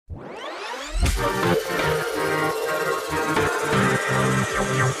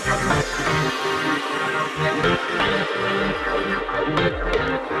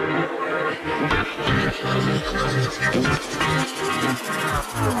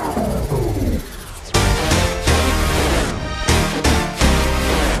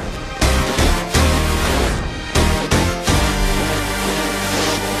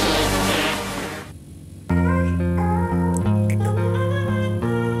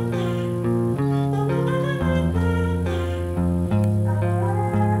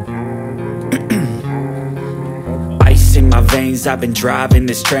In my veins, I've been driving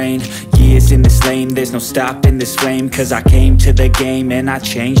this train. Years in this lane, there's no stopping this flame. Cause I came to the game and I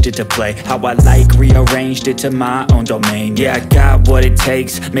changed it to play how I like, rearranged it to my own domain. Yeah, I got what it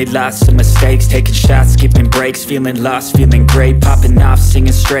takes, made lots of mistakes, taking shots, skipping breaks, feeling lost, feeling great, popping off,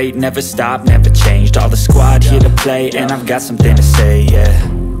 singing straight, never stopped, never changed. All the squad here to play, and I've got something to say, yeah.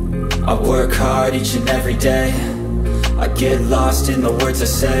 I work hard each and every day, I get lost in the words I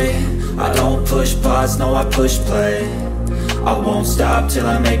say. I don't push pause, no I push play. I won't stop till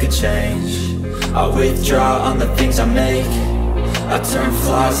I make a change. I withdraw on the things I make. I turn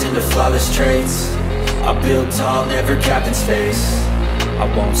flaws into flawless traits. I build tall, never capped in space. I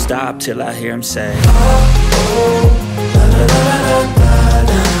won't stop till I hear him say, oh, oh, la la la la la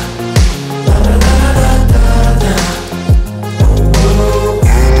la.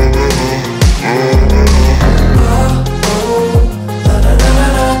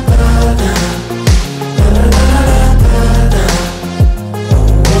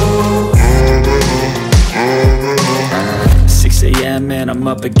 And I'm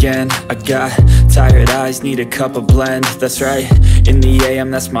up again. I got tired eyes, need a cup of blend. That's right, in the AM,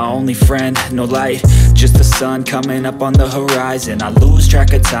 that's my only friend. No light, just the sun coming up on the horizon. I lose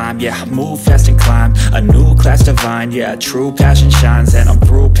track of time, yeah, I move fast and climb a new class divine, yeah, true passion shines. And I'm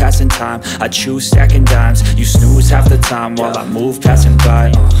through passing time, I choose stacking dimes. You snooze half the time while I move passing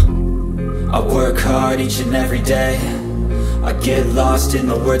by. I work hard each and every day, I get lost in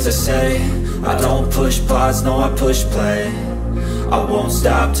the words I say. I don't push pause, no I push play. I won't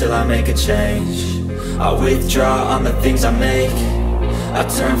stop till I make a change. I withdraw on the things I make. I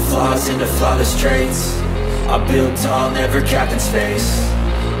turn flaws into flawless traits. I build tall, never capped in space.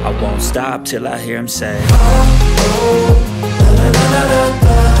 I won't stop till I hear him say, oh, oh, la la la la la.